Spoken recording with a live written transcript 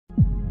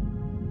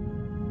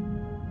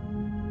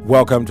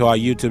Welcome to our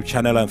YouTube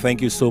channel, and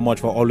thank you so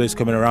much for always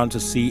coming around to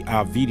see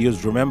our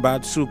videos. Remember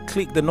to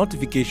click the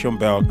notification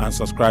bell and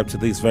subscribe to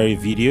this very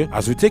video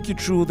as we take you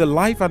through the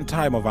life and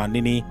time of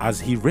Anini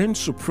as he reigned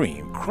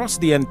supreme across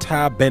the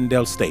entire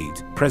Bendel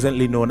State,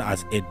 presently known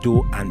as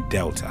Edo and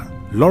Delta.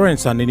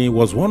 Lawrence Anini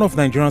was one of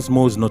Nigeria's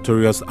most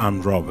notorious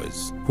armed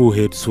robbers who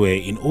held sway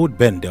in old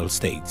Bendel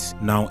State,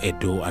 now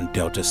Edo and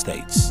Delta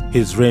States.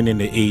 His reign in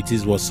the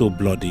 80s was so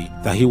bloody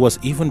that he was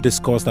even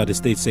discussed at the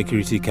State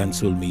Security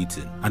Council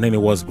meeting. Anini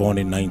was born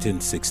in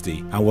 1960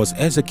 and was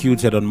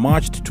executed on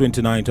March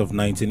 29th of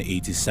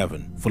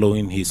 1987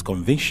 following his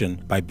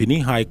conviction by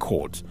Benin High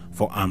Court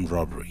for armed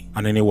robbery.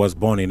 Anini was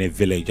born in a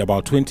village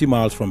about 20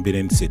 miles from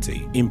Benin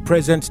City in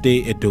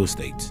present-day Edo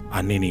State.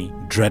 Anini,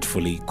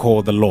 dreadfully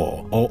called the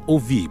law or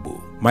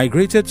Ovbigbo,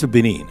 migrated to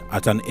Benin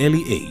at an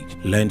early age,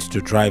 learned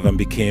to drive and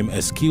became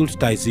a skilled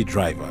taxi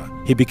driver.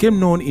 He became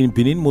known in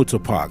Benin Motor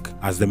Park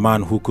as the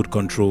man who could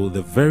control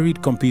the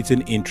varied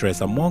competing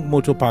interests among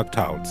motor park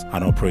touts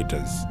and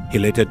operators. He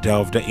later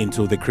delved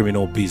into the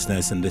criminal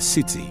business in the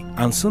city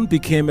and soon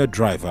became a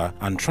driver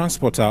and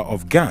transporter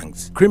of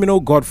gangs, criminal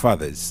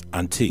godfathers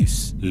and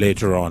thieves.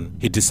 Later on,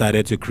 he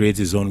decided to create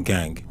his own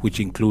gang, which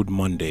include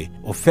Monday,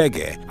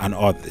 Ofege and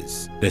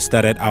others. They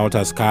started out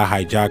as car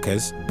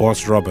hijackers,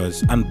 bus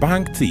robbers and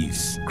bank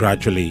thieves.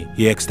 Gradually,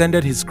 he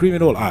extended his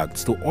criminal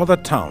acts to other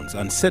towns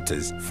and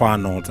cities far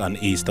north and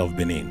east of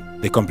Benin.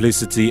 The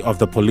complicity of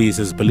the police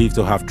is believed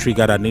to have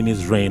triggered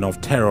Anini's reign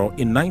of terror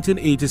in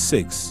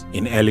 1986.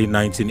 In early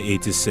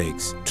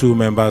 1986, two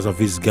members of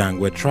his gang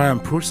were tried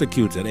and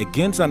prosecuted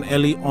against an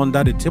early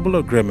under-the-table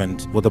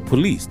agreement with the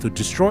police to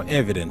destroy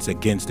evidence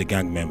against the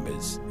gang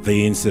members.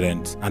 The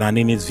incident, and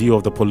Anini's view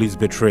of the police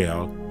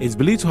betrayal, is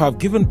believed to have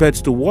given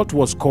birth to what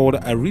was called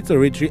a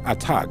retaliatory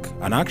attack,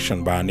 an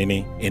action by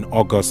Anini. In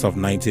August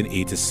of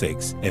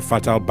 1986, a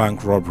fatal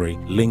bank robbery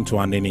linked to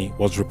Anini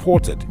was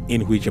reported,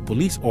 in which a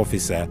police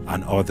officer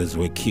and others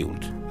were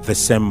killed. The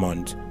same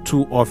month,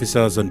 two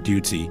officers on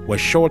duty were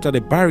shot at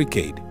a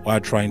barricade while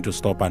trying to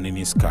stop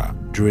Anini's car.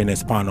 During a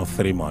span of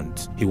 3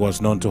 months, he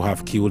was known to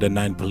have killed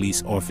 9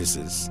 police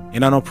officers.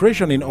 In an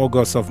operation in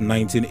August of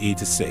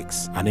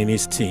 1986,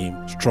 Anini's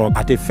team struck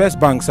at a First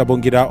Bank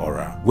Sabongida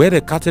Ora, where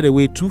they carted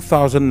away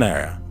 2,000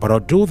 naira. But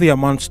although the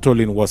amount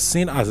stolen was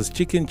seen as his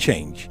chicken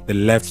change, they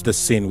left the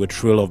scene with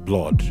trail of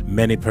blood.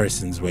 Many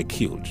persons were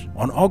killed.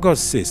 On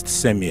August 6th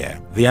same year,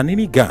 the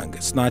Anini gang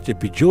snatched a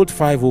Peugeot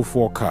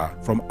 504 car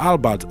from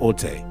Albert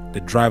Ote, the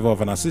driver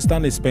of an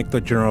Assistant Inspector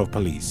General of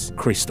Police,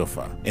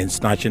 Christopher. In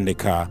snatching the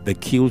car, they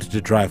killed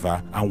the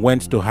driver and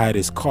went to hide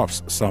his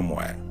corpse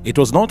somewhere. It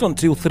was not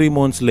until 3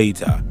 months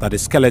later that the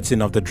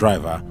skeleton of the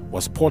driver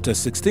was spotted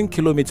 16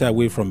 kilometers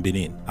away from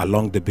Benin,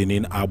 along the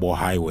Benin-Abo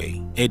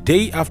Highway. A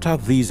day after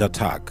this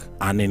attack,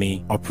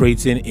 Anini,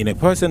 operating in a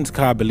person's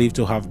car believed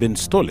to have been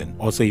stolen,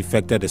 also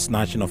effected the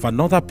snatching of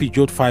another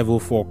Peugeot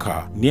 504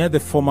 car near the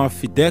former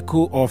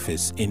Fideco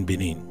office in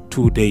Benin.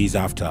 2 days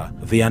after,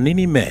 the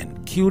Anini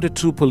men killed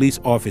 2 police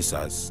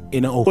officers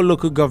in a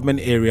local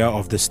government area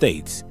of the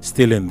state.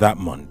 Still in that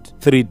month,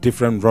 3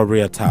 different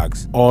robbery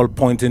attacks, all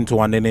pointing to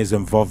Anini's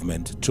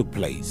involvement, took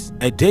place.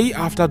 A day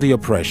after the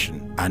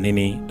operation,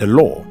 Anini, the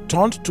law,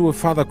 turned to a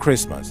Father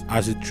Christmas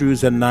as he threw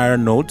a naira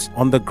note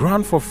on the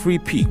ground for free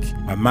pick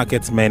by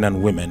market men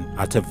and women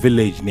at a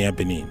village near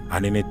Benin.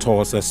 Anini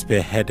Torsa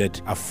spearheaded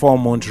a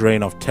 4-month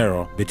reign of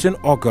terror between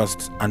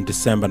August and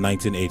December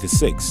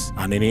 1986.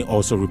 Anini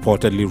also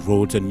reportedly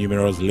wrote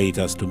numerous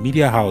letters to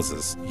media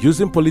houses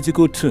using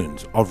political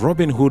tunes of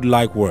Robin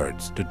Hood-like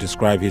words to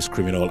describe his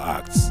criminal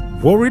acts.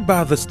 Worried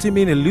by the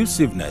steaming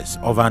elusiveness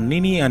of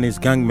Anini and his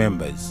gang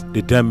members,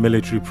 the then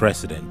military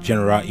president,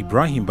 General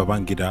Ibrahim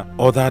Babangida,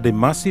 ordered a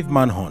massive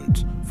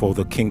manhunt for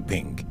the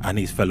kingpin and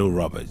his fellow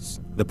robbers.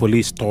 The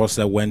police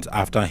torso went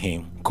after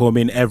him,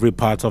 combing every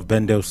part of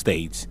Bendel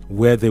State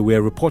where they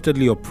were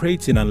reportedly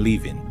operating and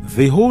living.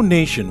 The whole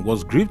nation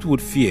was gripped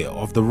with fear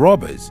of the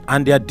robbers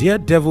and their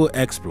daredevil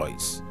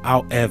exploits.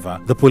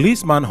 However, the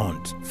police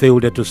manhunt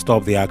failed to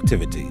stop the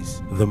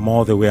activities. The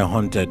more they were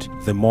hunted,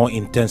 the more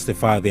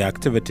intensified the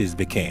activities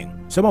became.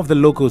 Some of the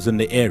locals in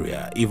the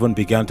area even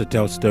began to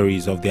tell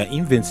stories of their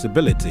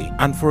invincibility,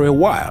 and for a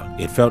while,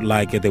 it felt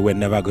like they were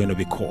never going to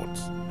be caught.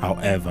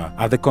 However,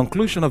 at the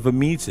conclusion of a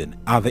meeting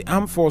at the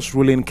Armed Force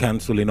Ruling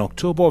Council in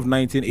October of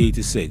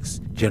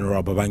 1986,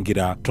 General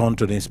Babangida turned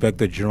to the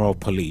Inspector General of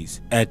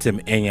Police,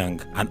 Etem Enyang,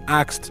 and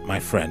asked, "My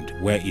friend,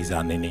 where is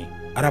Anini?"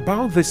 At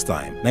about this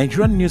time,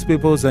 Nigerian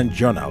newspapers and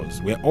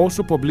journals were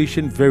also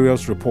publishing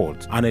various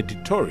reports and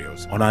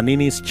editorials on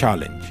Anini's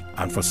challenge,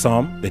 and for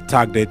some, they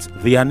tagged it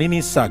the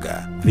Anini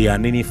Saga, the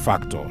Anini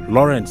Factor,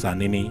 Lawrence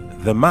Anini,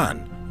 the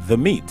Man, the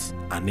Myth,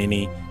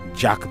 Anini,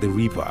 Jack the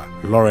Ripper,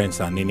 Lawrence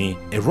Anini,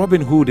 a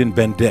Robin Hood in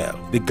Bendel.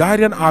 The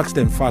Guardian asked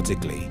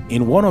emphatically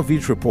in one of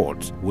its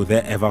reports, will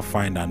they ever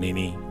find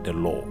Anini the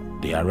law?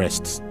 The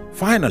arrests,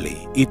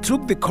 Finally, it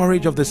took the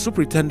courage of the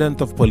Superintendent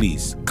of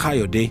Police,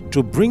 Kayode,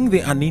 to bring the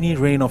Anini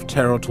reign of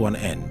terror to an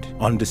end.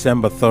 On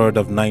December 3rd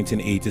of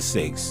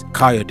 1986,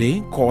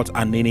 Kayode caught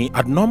Anini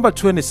at number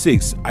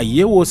 26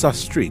 Ayewosa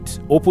Street,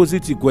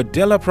 opposite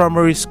Igwedela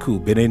Primary School,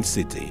 Benin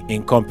City,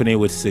 in company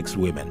with 6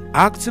 women.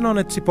 Acting on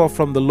a tip-off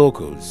from the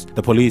locals,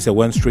 the police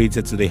went straight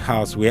to the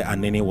house where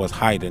Anini was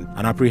hiding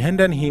and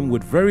apprehended him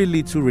with very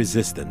little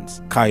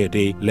resistance.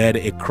 Kayode led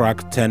a crack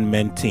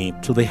 10-man team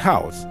to the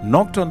house,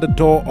 knocked on the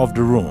door of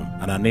the room,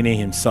 and Anini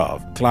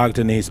himself, clad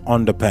in his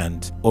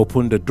underpants,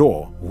 opened the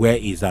door. "Where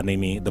is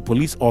Anini?" the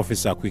police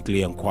officer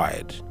quickly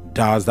inquired.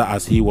 Dazzled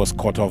as he was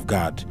caught off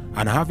guard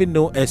and having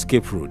no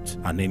escape route,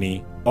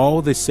 Anini,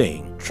 all the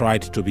same,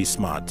 tried to be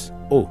smart.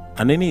 "Oh,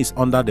 Anini is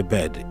under the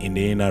bed in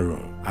the inner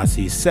room." As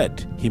he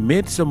said, he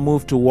made some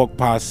move to walk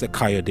past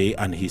Kayode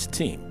and his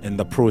team. In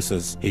the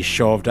process, he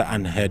shoved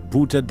and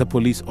head-booted the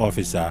police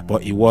officer,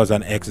 but it was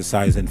an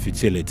exercise in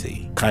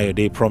futility.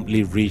 Kayode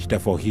promptly reached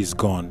for his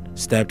gun,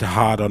 stepped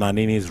hard on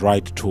Anini's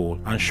right toe,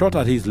 and shot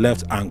at his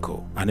left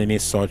ankle.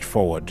 Anini surged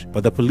forward,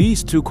 but the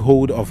police took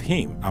hold of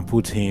him and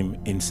put him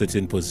in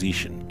sitting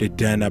position. They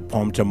then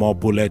pumped more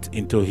bullets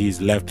into his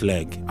left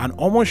leg and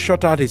almost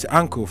shot out his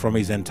ankle from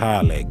his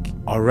entire leg.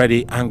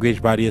 Already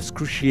anguished by the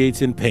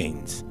excruciating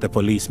pains, the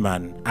policeman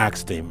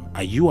asked him,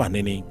 "Are you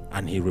Anini?"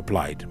 And he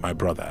replied, "My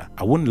brother,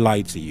 I wouldn't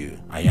lie to you.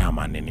 I am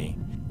Anini."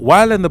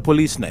 While in the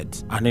police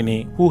net,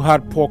 Anini, who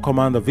had poor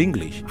command of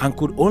English and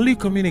could only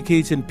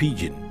communicate in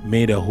Pidgin,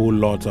 made a whole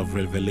lot of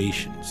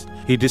revelations.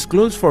 He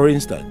disclosed, for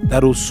instance,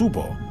 that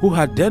Osubo, who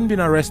had then been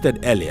arrested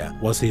earlier,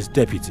 was his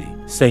deputy,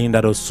 saying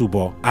that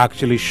Osubo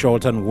actually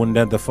shot and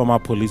wounded the former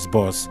police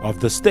boss of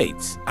the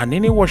state.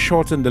 Anini was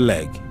shot in the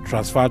leg,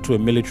 transferred to a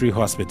military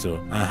hospital,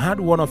 and had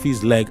one of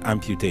his legs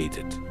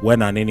amputated. When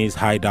Anini's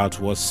hideout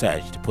was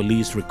searched,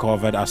 police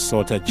recovered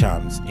assorted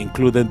charms,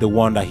 including the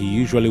one that he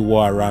usually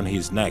wore around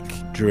his neck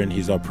during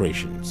his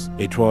operations.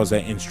 It was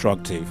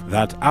instructive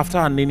that after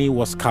Anini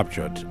was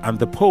captured and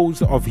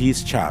deposed of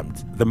his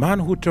charms, the man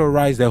who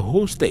terrorized the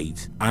whole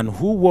state and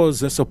who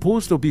was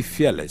supposed to be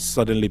fearless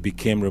suddenly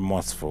became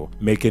remorseful,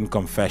 making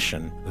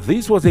confession.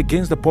 This was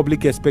against the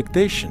public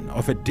expectation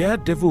of a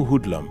daredevil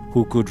hoodlum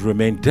who could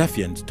remain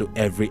defiant to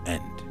every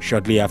end.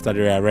 Shortly after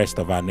the arrest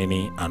of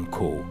Anini and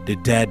co., the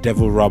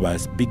daredevil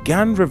robbers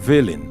began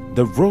revealing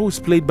the roles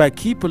played by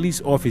key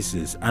police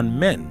officers and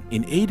men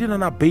in aiding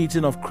and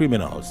abetting of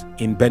criminals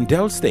in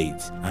Bendel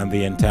State and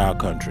the entire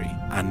country.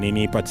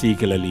 Anini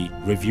particularly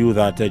revealed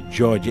that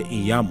George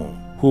Iyamu,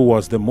 who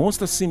was the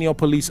most senior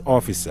police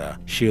officer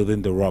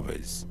shielding the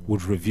robbers,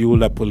 would reveal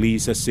the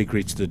police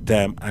secrets to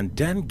them and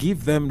then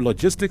give them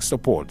logistic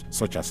support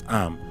such as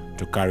arms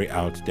to carry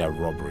out their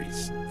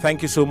robberies.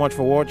 Thank you so much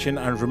for watching,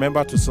 and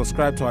remember to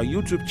subscribe to our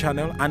YouTube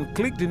channel and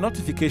click the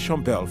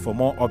notification bell for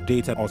more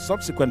updates or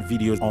subsequent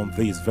videos on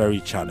this very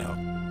channel.